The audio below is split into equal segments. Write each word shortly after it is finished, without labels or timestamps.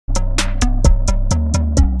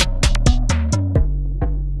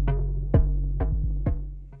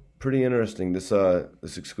pretty interesting. This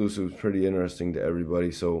exclusive is pretty interesting to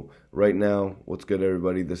everybody. So right now, what's good,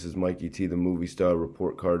 everybody? This is Mikey T, the movie star,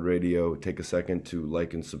 Report Card Radio. Take a second to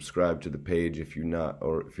like and subscribe to the page if you're not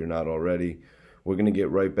already. We're gonna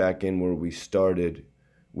get right back in where we started,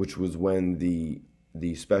 which was when the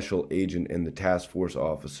special agent and the task force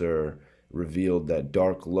officer revealed that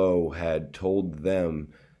Dark Low had told them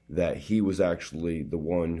that he was actually the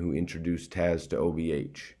one who introduced Taz to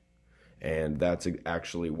OBH. And that's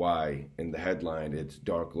actually why in the headline it's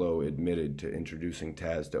Dark Low admitted to introducing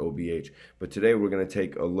Taz to OBH. But today we're going to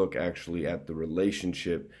take a look actually at the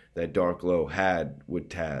relationship that Dark Low had with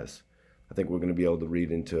Taz. I think we're going to be able to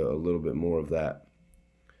read into a little bit more of that.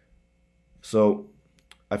 So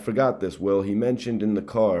I forgot this, Will. He mentioned in the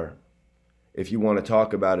car, if you want to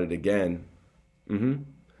talk about it again,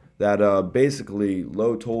 that basically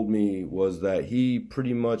Lowe told me was that he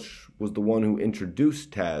pretty much was the one who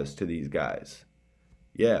introduced Taz to these guys.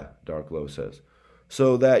 Yeah, Dark Lowe says.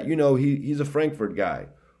 So that, he's a Frankfurt guy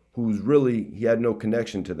he had no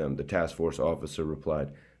connection to them, the task force officer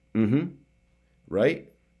replied.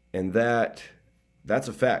 Right? And that's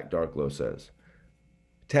a fact, Dark Lowe says.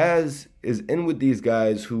 Taz is in with these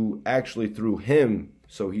guys who actually threw him,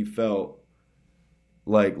 so he felt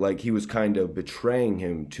like he was kind of betraying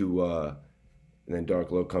him to, and then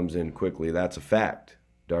Dark Low comes in quickly. That's a fact.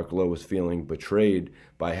 Dark Low was feeling betrayed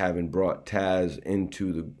by having brought Taz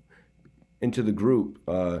into the group.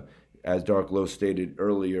 As Dark Low stated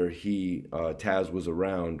earlier, Taz was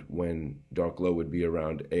around when Dark Low would be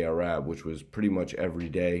around Arab, which was pretty much every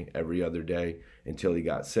day, every other day, until he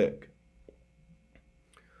got sick.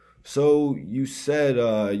 So you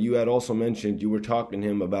said you had also mentioned you were talking to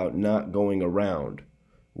him about not going around.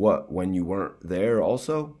 What, when you weren't there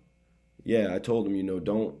also? Yeah, I told him,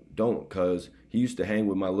 don't, because he used to hang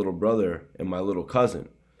with my little brother and my little cousin.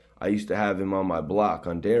 I used to have him on my block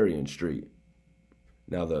on Darien Street.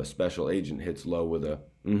 Now the special agent hits Low with a,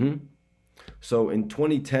 So in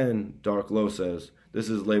 2010, Dark Low says, this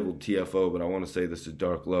is labeled TFO, but I want to say this is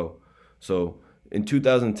Dark Low. So in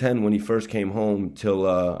 2010, when he first came home, till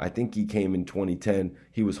I think he came in 2010,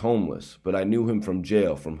 he was homeless. But I knew him from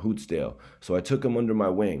jail, from Hootsdale. So I took him under my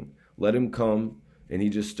wing, let him come, and he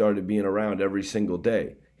just started being around every single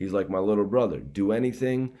day. He's like my little brother. Do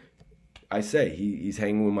anything I say. He's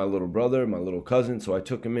hanging with my little brother, my little cousin, so I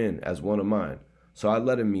took him in as one of mine. So I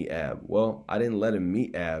let him meet Ab. Well, I didn't let him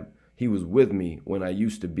meet Ab. He was with me when I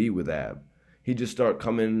used to be with Ab. He just started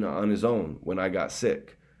coming on his own when I got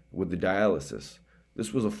sick with the dialysis.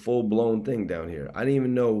 This was a full-blown thing down here. I didn't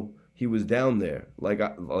even know he was down there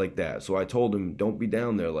like that. So I told him, don't be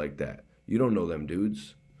down there like that. You don't know them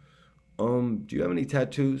dudes. Do you have any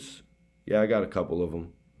tattoos? Yeah, I got a couple of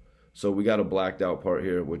them. So we got a blacked out part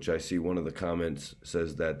here, which I see one of the comments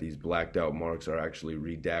says that these blacked out marks are actually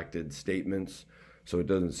redacted statements. So it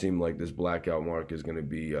doesn't seem like this blackout mark is going to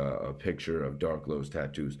be a picture of Dark Low's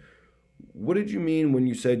tattoos. What did you mean when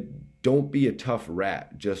you said, don't be a tough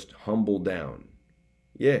rat, just humble down?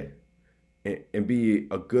 Yeah, and be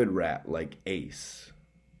a good rat like Ace.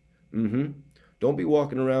 Don't be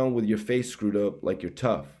walking around with your face screwed up like you're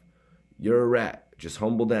tough. You're a rat. Just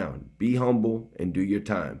humble down. Be humble and do your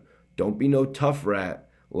time. Don't be no tough rat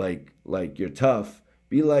like you're tough.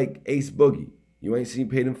 Be like Ace Boogie. You ain't seen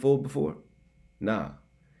Paid in Full before? Nah.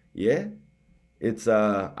 Yeah? It's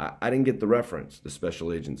I didn't get the reference, the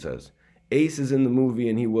special agent says. Ace is in the movie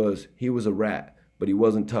and he was a rat, but he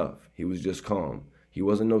wasn't tough. He was just calm. He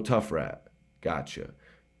wasn't no tough rat. Gotcha.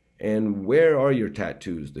 And where are your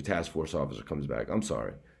tattoos? The task force officer comes back. I'm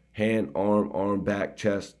sorry. Hand, arm, back,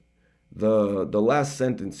 chest. The last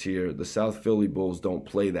sentence here, the South Philly Bulls don't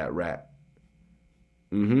play that rat.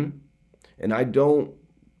 And I don't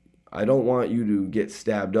want you to get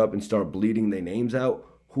stabbed up and start bleeding their names out.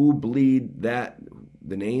 Who bleed the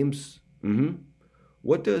names?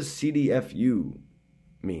 What does CDFU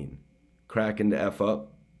mean? Cracking the F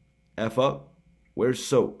up? F up? Where's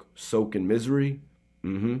soak? Soak in misery?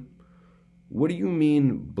 What do you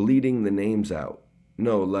mean bleeding the names out?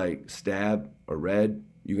 No, like stab or red?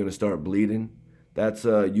 You gonna start bleeding? That's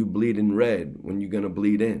you bleeding red when you gonna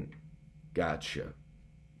bleed in. Gotcha.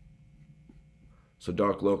 So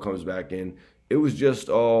Dark Low comes back in. It was just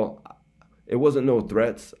it wasn't no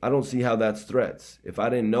threats. I don't see how that's threats. If I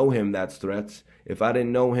didn't know him, that's threats. If I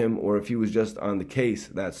didn't know him or if he was just on the case,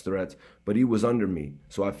 that's threats. But he was under me,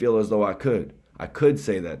 so I feel as though I could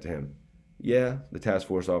say that to him. Yeah, the task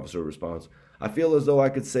force officer responds. I feel as though I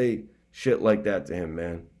could say shit like that to him,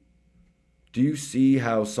 man. Do you see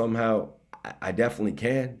how somehow I definitely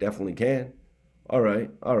can? All right.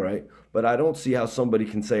 But I don't see how somebody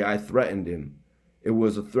can say I threatened him It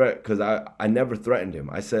was a threat because I never threatened him.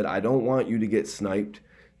 I said, I don't want you to get sniped.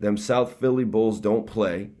 Them South Philly Bulls don't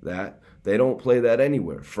play that. They don't play that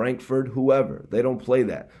anywhere. Frankfurt, whoever, they don't play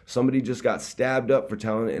that. Somebody just got stabbed up for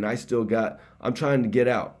telling it, and I'm trying to get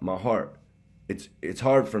out my heart. It's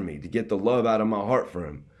hard for me to get the love out of my heart for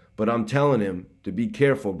him. But I'm telling him to be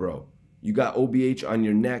careful, bro. You got OBH on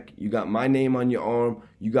your neck. You got my name on your arm.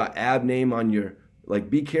 You got Ab name on your,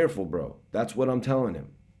 like, be careful, bro. That's what I'm telling him.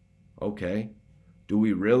 Okay. Do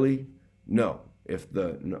we really? No.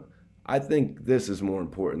 No. I think this is more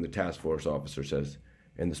important, the task force officer says.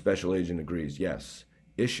 And the special agent agrees. Yes.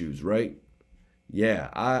 Issues, right?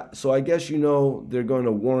 Yeah. So I guess you know they're going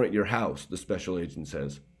to warrant your house, the special agent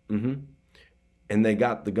says. Mm-hmm. And they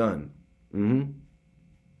got the gun. Mm-hmm.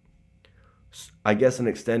 I guess an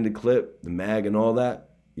extended clip, the mag and all that.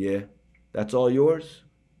 Yeah. That's all yours?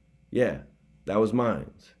 Yeah. That was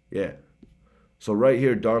mine. Yeah. So right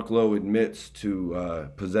here, Dark Low admits to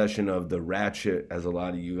possession of the ratchet, as a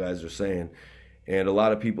lot of you guys are saying. And a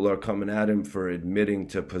lot of people are coming at him for admitting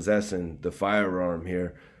to possessing the firearm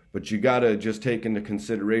here. But you got to just take into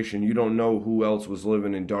consideration, you don't know who else was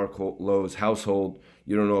living in Dark Low's household.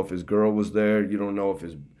 You don't know if his girl was there. You don't know if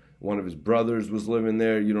one of his brothers was living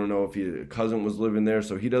there. You don't know if a cousin was living there.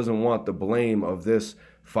 So he doesn't want the blame of this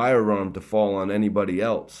firearm to fall on anybody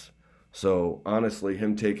else. So honestly,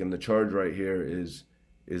 him taking the charge right here is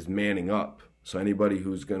manning up. So anybody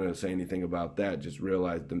who's going to say anything about that, just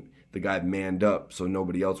realize the guy manned up so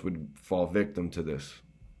nobody else would fall victim to this.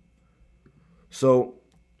 So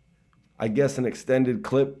I guess an extended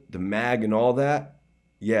clip, the mag and all that.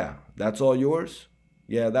 Yeah, that's all yours?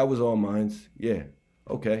 Yeah, that was all mine. Yeah,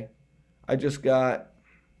 okay.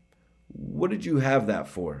 What did you have that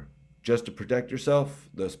for? Just to protect yourself?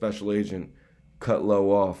 The special agent cut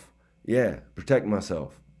Low off. Yeah, protect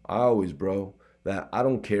myself. I always, bro. That I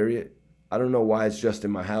don't carry it. I don't know why it's just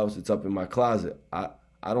in my house. It's up in my closet. I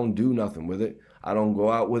don't do nothing with it. I don't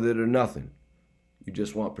go out with it or nothing. You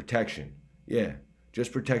just want protection. Yeah,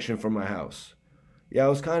 just protection from my house. Yeah, I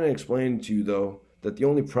was kind of explaining to you, though, that the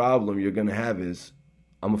only problem you're going to have is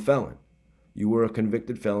I'm a felon. You were a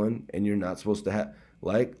convicted felon, and you're not supposed to have,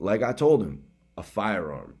 like I told him, a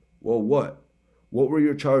firearm. Well, what? What were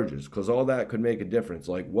your charges? Because all that could make a difference.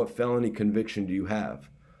 Like, what felony conviction do you have?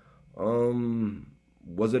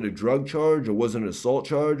 Was it a drug charge or was it an assault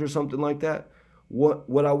charge or something like that?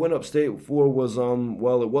 What I went upstate for was,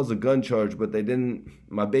 well, it was a gun charge, but they didn't,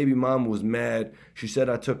 my baby mom was mad. She said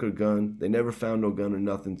I took her gun. They never found no gun or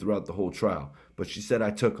nothing throughout the whole trial, but she said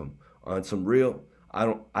I took them. On some real,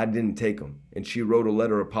 I didn't take them. And she wrote a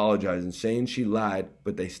letter apologizing, saying she lied,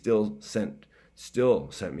 but they still sent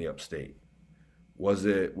me upstate.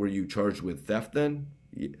 Were you charged with theft then?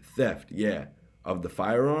 Theft, yeah. Of the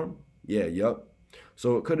firearm? Yeah, yup.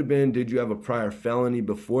 So it could have been, did you have a prior felony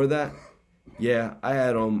before that? Yeah, I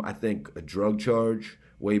had, I think, a drug charge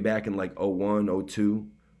way back in like 01, 02.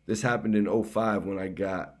 This happened in 05 when I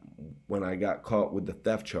got caught with the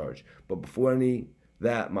theft charge. But before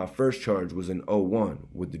that, my first charge was in 01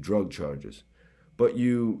 with the drug charges. But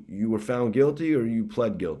you were found guilty or you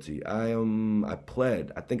pled guilty? I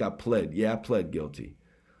pled. I think I pled. Yeah, I pled guilty.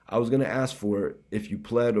 I was going to ask for it if you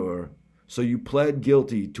pled or... So you pled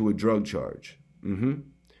guilty to a drug charge. Mm-hmm.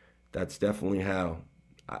 That's definitely how...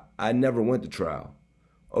 I never went to trial.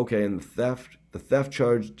 Okay, and the theft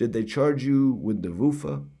charge, did they charge you with the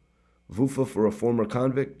VUFA? VUFA for a former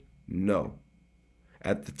convict? No.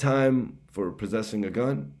 At the time for possessing a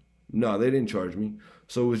gun? No, they didn't charge me.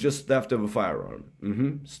 So it was just theft of a firearm.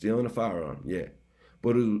 Mm-hmm. Stealing a firearm, yeah.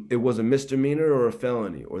 But it was a misdemeanor or a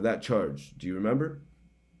felony or that charge. Do you remember?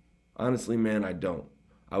 Honestly, man, I don't.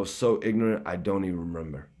 I was so ignorant, I don't even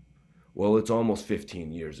remember. Well, it's almost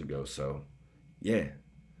 15 years ago, so yeah.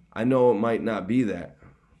 I know it might not be that.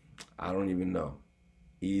 I don't even know.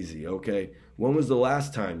 Easy, okay? When was the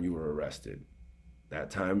last time you were arrested?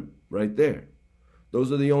 That time right there.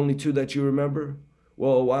 Those are the only two that you remember?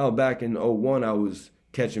 Well, a while back in 01, I was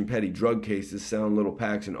catching petty drug cases, selling little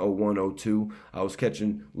packs in 01, 02. I was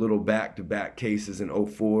catching little back-to-back cases in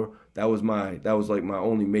 04. That was like my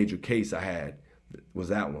only major case I had, was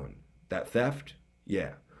that one. That theft?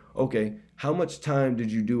 Yeah. Okay, how much time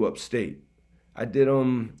did you do upstate? I did,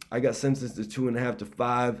 I got sentenced to 2.5 to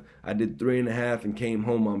 5. I did 3.5 and came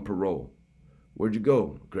home on parole. Where'd you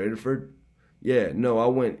go? Graterford? Yeah, no, I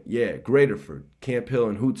went, Graterford, Camp Hill,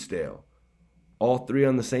 and Hootsdale. All three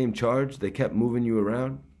on the same charge? They kept moving you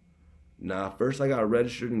around? Nah, first I got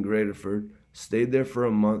registered in Graterford, stayed there for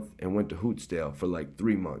a month, and went to Hootsdale for like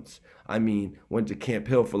 3 months. I mean, went to Camp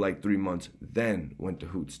Hill for like 3 months, then went to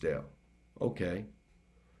Hootsdale. Okay.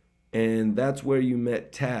 And that's where you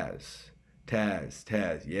met Taz.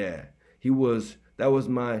 Taz, yeah. He was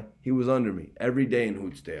under me every day in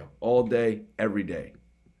Hootsdale. All day, every day.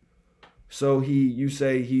 So you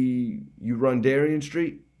say you run Darien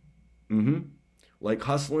Street? Mm-hmm. Like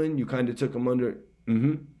hustling, you kind of took him under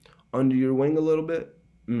your wing a little bit?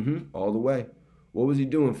 Mm-hmm. All the way. What was he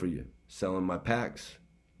doing for you? Selling my packs?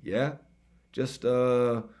 Yeah? Just,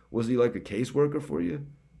 was he like a caseworker for you?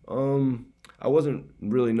 I wasn't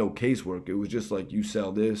really no caseworker. It was just like, you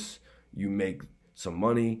sell this, you make some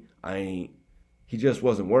money. He just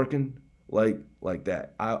wasn't working like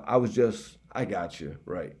that. I got you,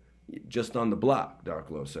 right. Just on the block,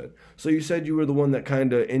 Darklow said. So you said you were the one that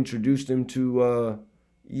kind of introduced him to,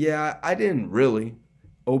 yeah, I didn't really.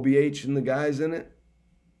 OBH and the guys in it?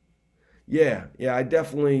 Yeah, I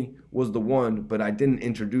definitely was the one, but I didn't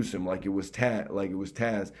introduce him like it was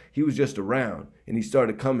Taz. He was just around, and he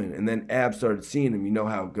started coming, and then Ab started seeing him. You know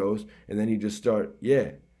how it goes, and then he just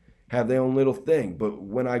have their own little thing. But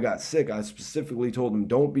when I got sick, I specifically told him,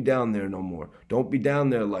 don't be down there no more. Don't be down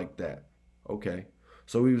there like that. Okay,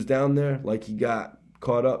 so he was down there like he got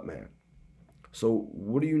caught up, man. So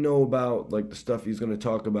what do you know about like the stuff he's going to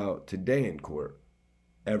talk about today in court?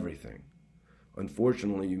 Everything.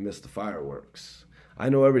 Unfortunately, you missed the fireworks. I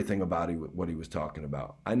know everything about what he was talking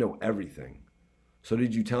about. I know everything. So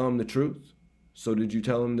did you tell him the truth?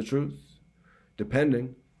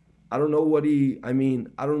 Depending. I don't know what he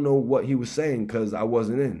was saying because I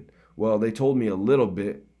wasn't in. Well, they told me a little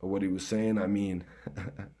bit of what he was saying. I mean,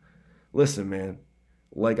 listen, man,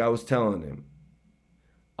 like I was telling him,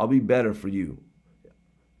 I'll be better for you.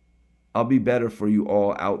 I'll be better for you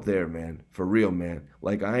all out there, man. For real, man.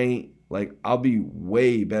 I'll be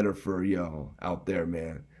way better for y'all out there,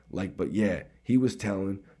 man. But yeah, he was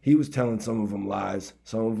telling some of them lies,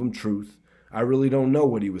 some of them truth. I really don't know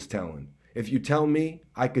what he was telling. If you tell me,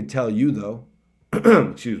 I could tell you though.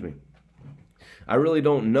 Excuse me. I really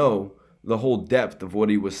don't know the whole depth of what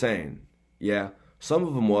he was saying. Yeah, some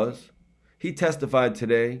of them was. He testified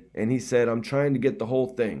today and he said, I'm trying to get the whole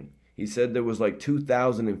thing. He said there was like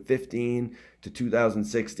 2015 to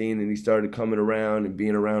 2016 and he started coming around and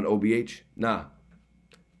being around OBH. Nah,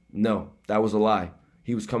 no, that was a lie.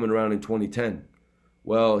 He was coming around in 2010.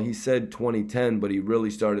 Well, he said 2010, but he really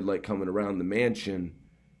started like coming around the mansion.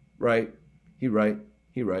 Right, he right.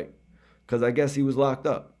 Because I guess he was locked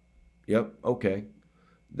up. Yep, okay.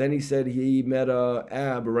 Then he said he met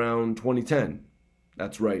Ab around 2010.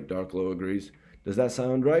 That's right, Darklow agrees. Does that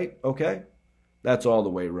sound right? Okay. That's all the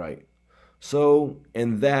way right. So,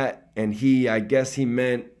 I guess he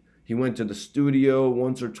meant he went to the studio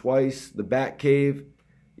once or twice, the Bat Cave.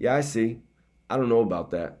 Yeah, I see. I don't know about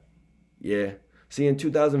that. Yeah. See, in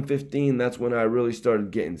 2015, that's when I really started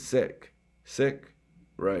getting sick. Sick?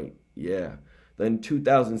 Right, yeah. Then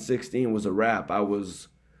 2016 was a wrap.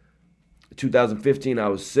 2015, I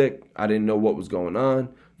was sick. I didn't know what was going on.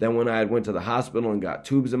 Then when I went to the hospital and got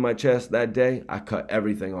tubes in my chest that day, I cut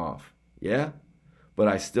everything off. Yeah? But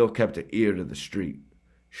I still kept an ear to the street.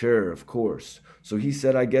 Sure, of course. So he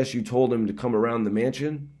said, I guess you told him to come around the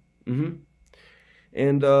mansion? Mm-hmm.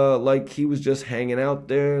 And like he was just hanging out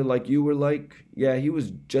there like you were like? Yeah, he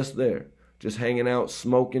was just there. Just hanging out,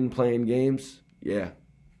 smoking, playing games? Yeah.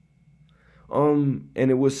 And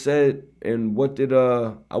it was said, and what did,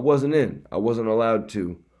 I wasn't in. I wasn't allowed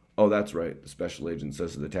to. Oh, that's right, the special agent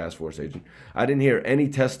says to the task force agent. I didn't hear any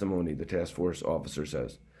testimony, the task force officer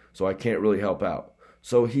says. So I can't really help out.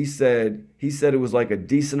 So he said it was like a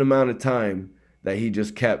decent amount of time that he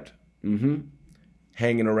just kept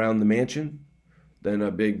hanging around the mansion. Then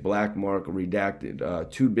a big black mark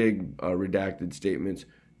redacted, two big redacted statements.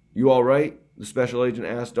 You all right? The special agent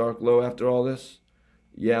asked Darklow after all this.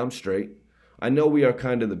 Yeah, I'm straight. I know we are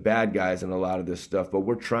kind of the bad guys in a lot of this stuff, but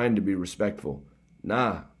we're trying to be respectful.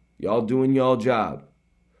 Nah, y'all doing y'all job.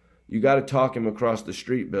 You got to talk him across the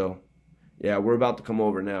street, Bill. Yeah, we're about to come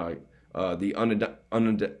over now. The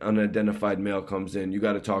unidentified male comes in. You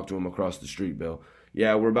got to talk to him across the street, Bill.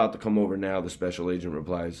 Yeah, we're about to come over now, the special agent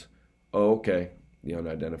replies. Oh, okay, the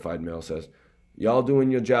unidentified male says. Y'all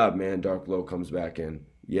doing your job, man, Darklow comes back in.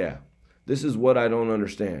 Yeah, this is what I don't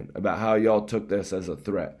understand about how y'all took this as a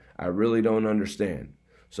threat. I really don't understand.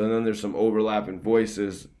 So then there's some overlapping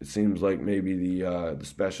voices. It seems like maybe the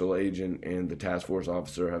special agent and the task force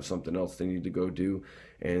officer have something else they need to go do,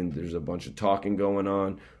 and there's a bunch of talking going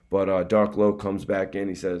on. But Darklow comes back in.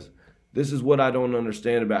 He says, this is what I don't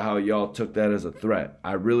understand about how y'all took that as a threat.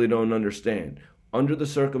 I really don't understand. Under the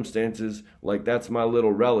circumstances, like that's my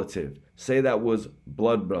little relative. Say that was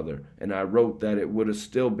blood brother, and I wrote that it would have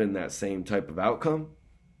still been that same type of outcome.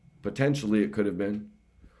 Potentially it could have been.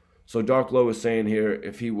 So Dark Low is saying here,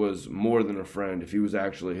 if he was more than a friend, if he was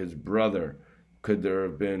actually his brother, could there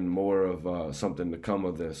have been more of something to come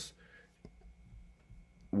of this?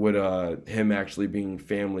 Would him actually being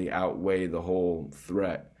family outweigh the whole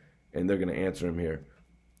threat? And they're going to answer him here.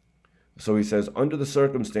 So he says, under the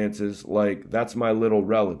circumstances, like, that's my little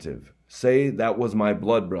relative. Say that was my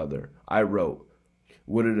blood brother, I wrote.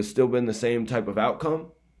 Would it have still been the same type of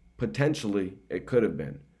outcome? Potentially, it could have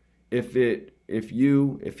been. If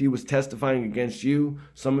he was testifying against you,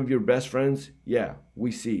 some of your best friends, yeah,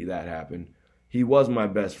 we see that happen. He was my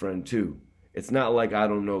best friend too. It's not like I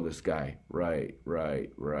don't know this guy. Right.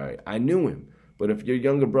 I knew him. But if your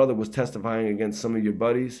younger brother was testifying against some of your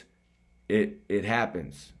buddies, it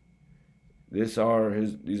happens. These are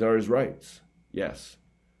his rights. Yes.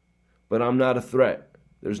 But I'm not a threat.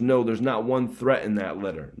 There's not one threat in that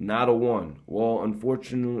letter. Not a one. Well,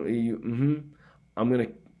 unfortunately, I'm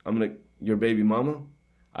gonna your baby mama?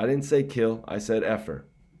 I didn't say kill, I said effer.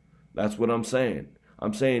 That's what I'm saying.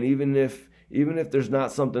 I'm saying even if there's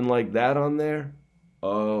not something like that on there,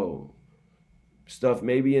 stuff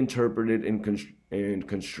may be interpreted and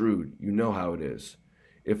construed. You know how it is.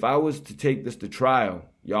 If I was to take this to trial,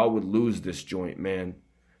 y'all would lose this joint, man.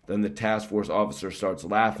 Then the task force officer starts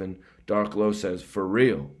laughing. Dark Low says, for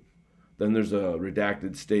real. Then there's a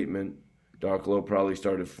redacted statement. Dark Low probably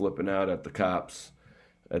started flipping out at the cops,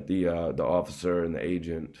 at the officer and the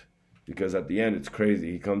agent, because at the end it's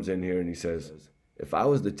crazy. He comes in here and he says, if I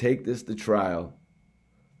was to take this to trial,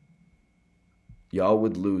 y'all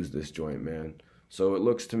would lose this joint, man. So it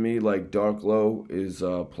looks to me like Dark Low is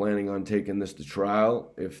planning on taking this to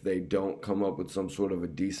trial if they don't come up with some sort of a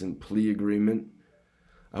decent plea agreement.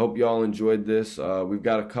 I hope y'all enjoyed this. We've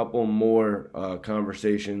got a couple more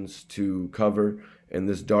conversations to cover in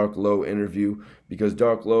this Dark Low interview, because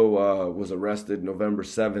Dark Low was arrested November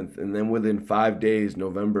 7th, and then within 5 days,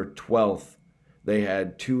 November 12th, they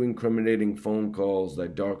had 2 incriminating phone calls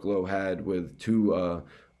that Dark Low had with 2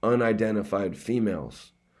 unidentified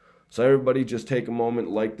females. So everybody just take a moment,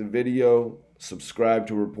 like the video, subscribe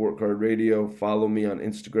to Report Card Radio, follow me on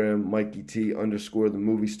Instagram, Mikey T _ the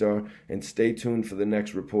movie star, and stay tuned for the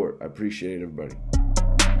next report. I appreciate it, everybody.